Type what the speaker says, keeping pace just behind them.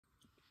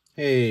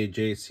Hey,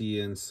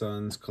 JC and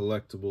Sons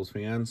collectibles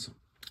fans.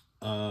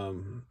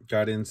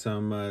 Got in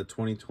some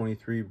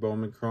 2023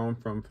 Bowman Chrome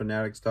from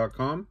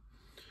fanatics.com.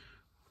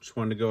 Just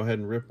wanted to go ahead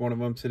and rip one of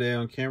them today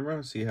on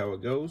camera, see how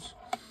it goes.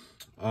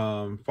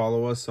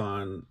 Follow us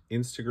on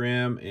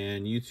Instagram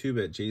and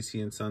YouTube at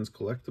JC and Sons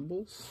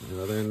Collectibles. And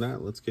other than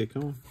that, let's get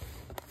going.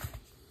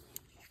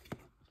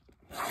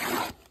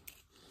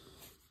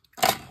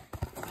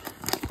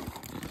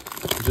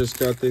 Just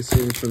got this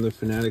in from the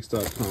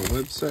fanatics.com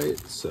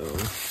website, so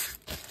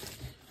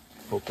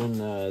hoping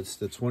it's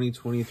the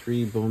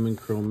 2023 Bowman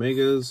Chrome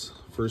Megas.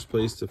 First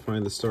place to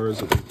find the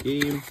stars of the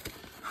game.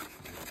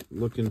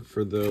 Looking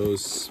for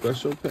those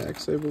special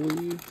packs, I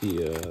believe.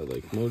 The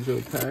like Mojo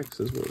packs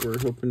is what we're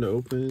hoping to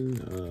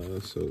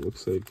open. So it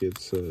looks like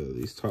it's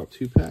these top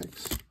two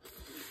packs.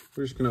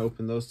 We're just gonna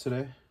open those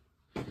today.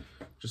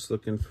 Just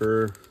looking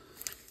for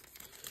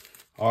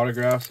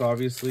autographs,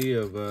 obviously,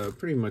 of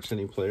pretty much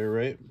any player,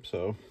 right?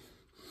 So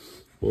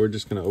we're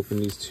just gonna open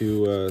these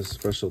two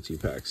specialty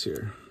packs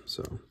here.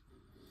 So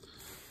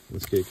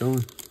let's get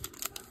going.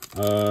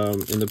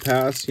 In the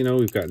past, you know,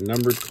 we've got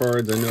numbered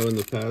cards. I know in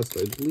the past,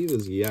 I believe it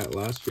was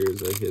last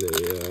year's, I hit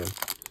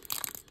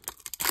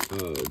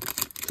a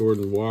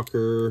Jordan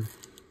Walker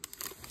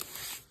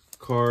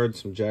card,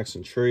 some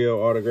Jackson Churio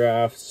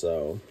autographs.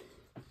 So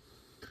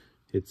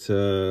it's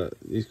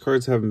these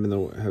cards have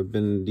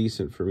been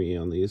decent for me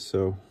on these,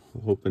 so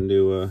I'm hoping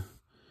to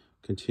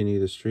continue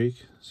the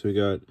streak. So we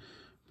got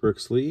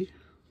Brooks Lee,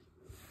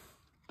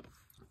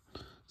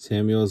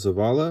 Samuel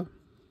Zavala,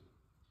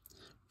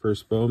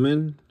 first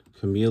Bowman,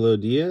 Camilo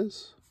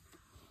Diaz,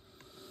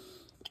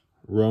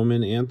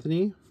 Roman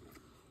Anthony,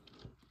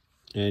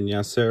 and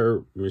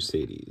Yasser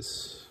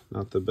Mercedes.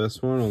 Not the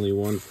best one, only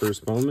one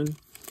first Bowman.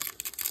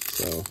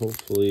 So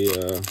hopefully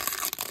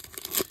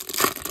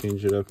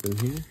change it up in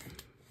here.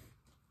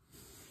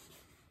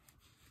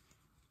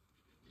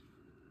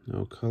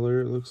 No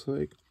color, it looks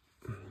like.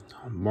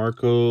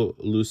 Marco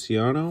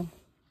Luciano,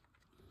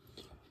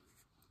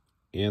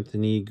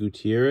 Anthony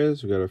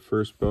Gutierrez. We got a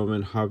first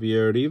Bowman,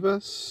 Javier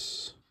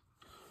Rivas,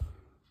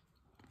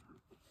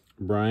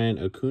 Brian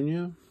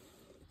Acuna,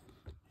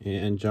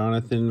 and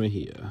Jonathan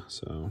Mejia.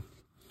 So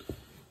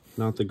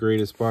not the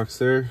greatest box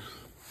there.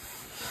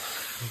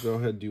 We'll go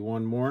ahead and do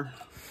one more.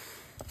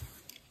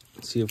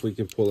 See if we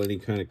can pull any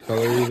kind of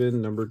color,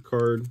 even numbered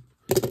card,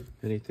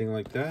 anything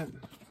like that.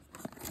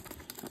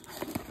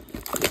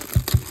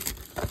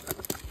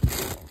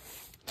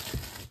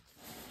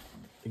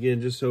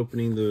 Again, just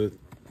opening the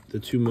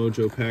two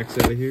Mojo packs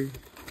out of here.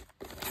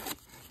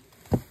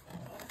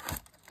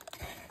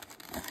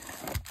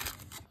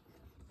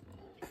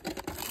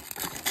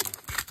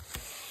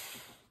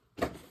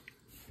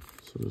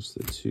 So just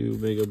the two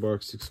Mega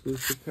Box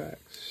exclusive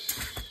packs.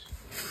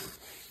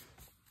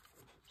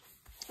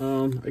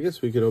 I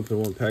guess we could open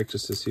one pack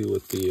just to see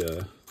what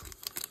the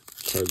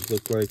cards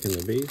look like in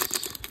the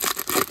base.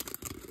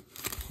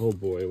 Oh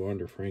boy,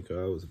 Wander Franco,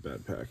 that was a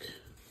bad pack.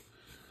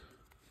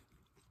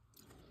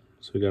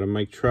 So we got a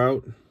Mike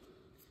Trout,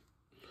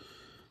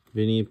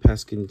 Vinny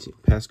Pasquantino,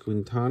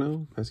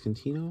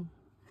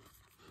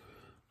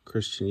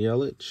 Christian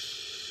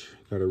Yelich.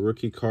 Got a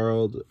rookie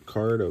card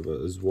of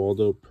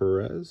Oswaldo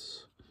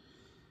Perez,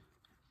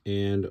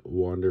 and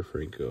Wander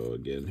Franco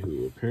again,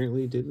 who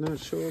apparently did not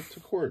show up to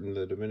court in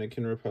the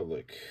Dominican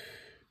Republic.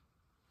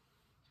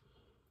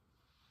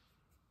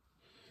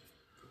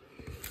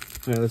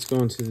 All right, let's go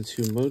into the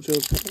two Mojo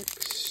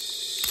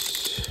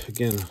packs.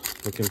 Again,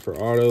 looking for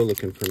auto,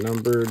 looking for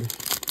numbered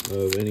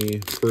of any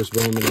first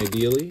Bowman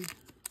ideally.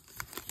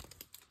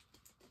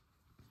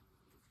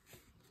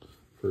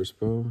 First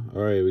Bowman.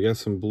 All right, we got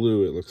some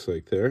blue, it looks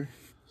like there.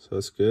 So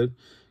that's good.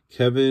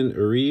 Kevin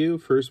Uriu,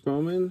 first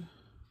Bowman.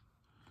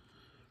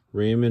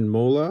 Raymond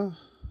Mola.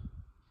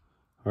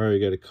 All right, we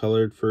got a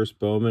colored first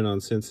Bowman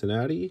on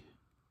Cincinnati.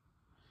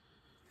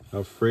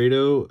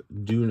 Alfredo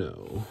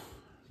Duno.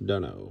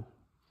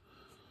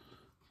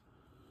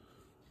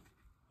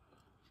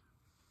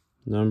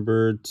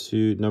 Number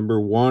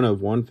 1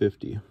 of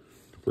 150.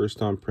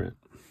 First on print.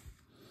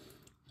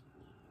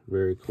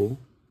 Very cool.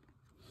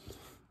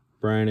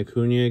 Brian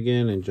Acuna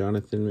again and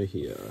Jonathan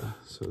Mejia.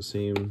 So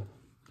same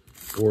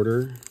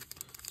order.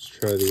 Let's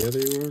try the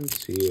other one.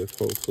 See if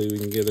hopefully we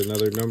can get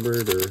another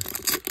numbered or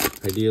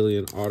ideally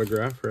an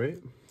autograph, right?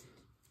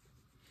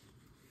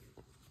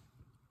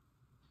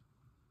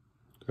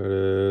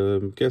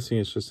 I'm guessing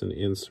it's just an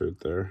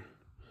insert there.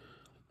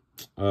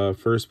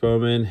 First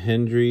Bowman,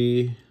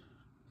 Hendry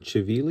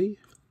Chivili,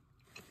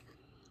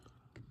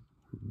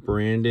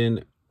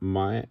 Brandon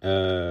Maya,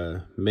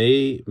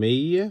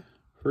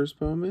 first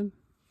Bowman.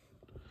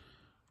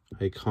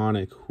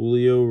 Iconic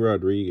Julio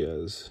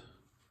Rodriguez.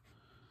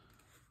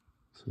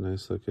 It's a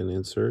nice looking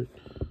insert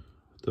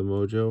with the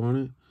Mojo on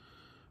it.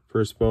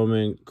 First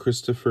Bowman,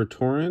 Christopher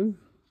Torrin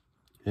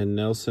and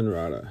Nelson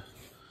Rada.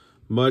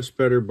 Much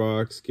better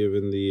box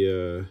given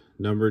the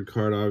numbered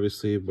card,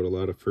 obviously, but a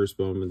lot of first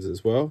Bowmans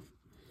as well.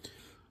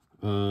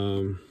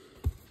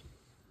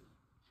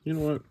 You know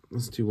what?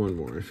 Let's do one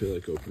more. I feel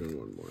like opening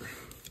one more.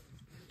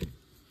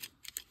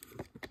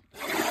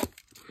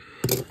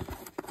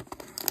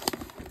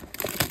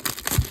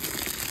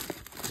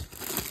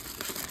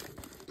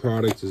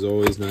 product is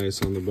always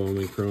nice on the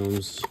Bowman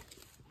Chromes.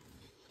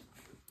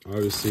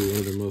 Obviously one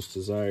of the most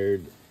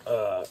desired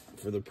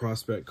for the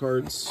prospect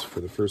cards, for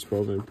the first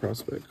Bowman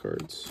prospect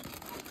cards.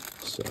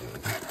 So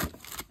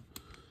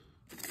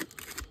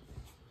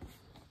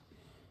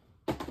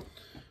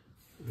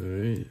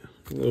alright,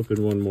 we'll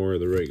open one more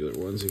of the regular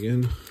ones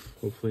again.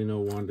 Hopefully no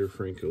Wander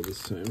Franco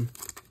this time.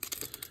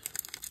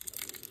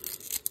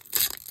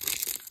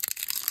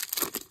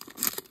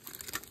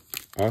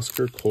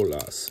 Oscar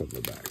Colas on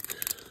the back.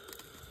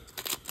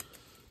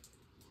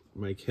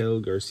 Michael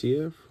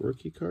Garcia,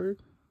 rookie card.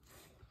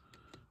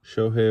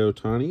 Shohei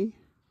Ohtani,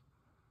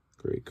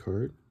 great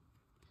card.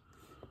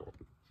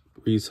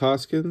 Rhys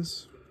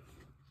Hoskins,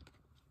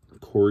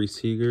 Corey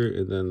Seager,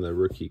 and then the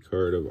rookie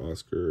card of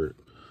Oscar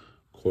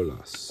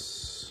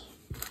Colas.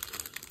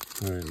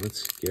 All right,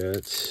 let's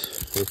get,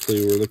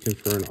 hopefully we're looking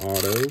for an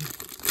auto.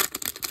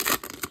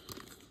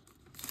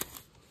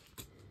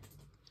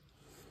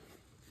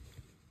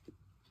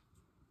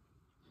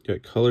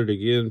 Got colored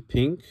again,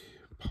 pink,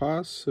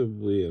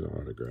 possibly an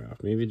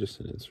autograph, maybe just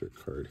an insert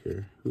card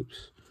here.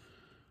 Oops.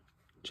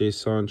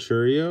 Jason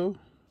Churio,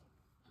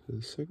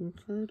 the second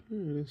card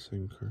here, it is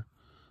second card.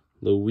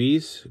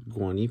 Luis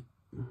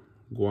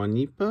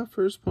Guanipa,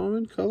 first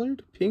Bowman,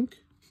 colored, pink.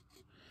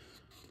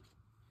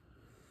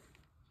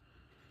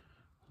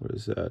 What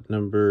is that,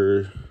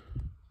 number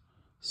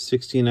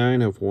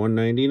 69 of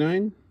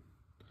 199?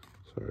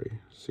 Sorry,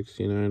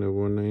 69 of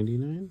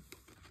 199.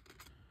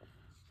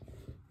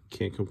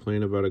 Can't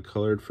complain about a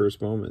colored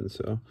first Bowman.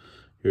 So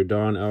your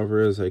Don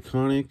Alvarez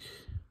iconic,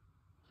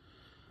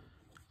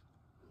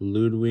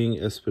 Ludwig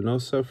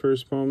Espinosa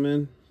first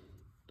Bowman,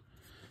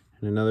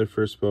 and another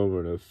first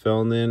Bowman of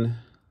Felnin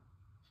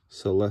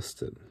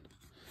Celestin.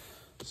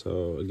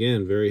 So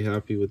again, very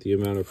happy with the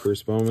amount of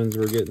first Bowmans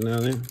we're getting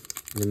out there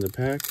in the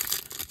pack.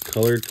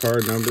 Colored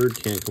card, numbered,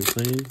 can't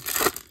complain.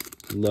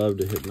 Love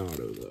to hit an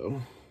auto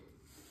though.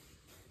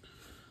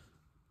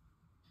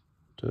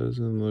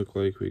 Doesn't look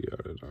like we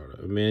got an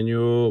auto.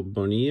 Emmanuel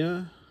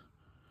Bonilla,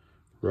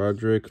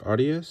 Roderick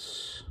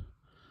Arias,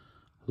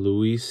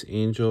 Luis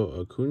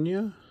Angel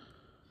Acuna,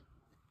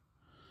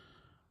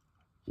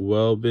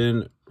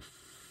 Welbin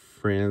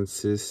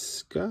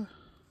Francisca,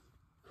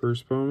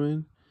 first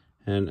Bowman,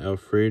 and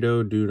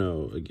Alfredo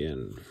Duno,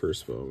 again,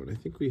 first Bowman. I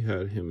think we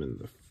had him in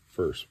the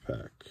first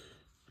pack.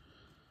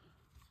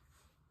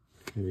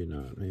 Maybe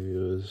not. Maybe it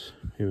was,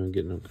 maybe I'm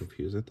getting them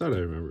confused. I thought I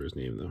remember his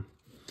name, though.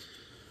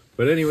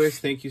 But anyways,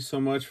 thank you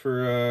so much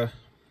for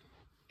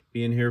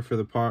being here for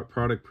the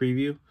product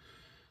preview.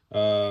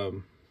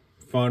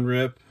 Fun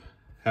rip.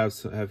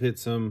 Have hit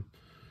some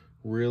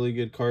really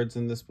good cards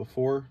in this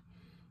before.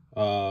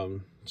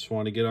 Just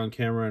want to get on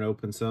camera and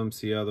open some,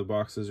 see how the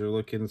boxes are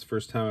looking. It's the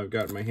first time I've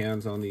gotten my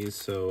hands on these,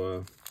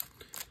 so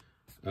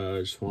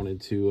just wanted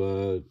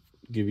to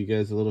give you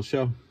guys a little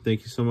show.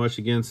 Thank you so much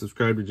again.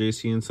 Subscribe to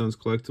JC and Sons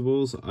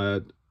Collectibles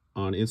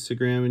on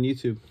Instagram and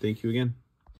YouTube. Thank you again.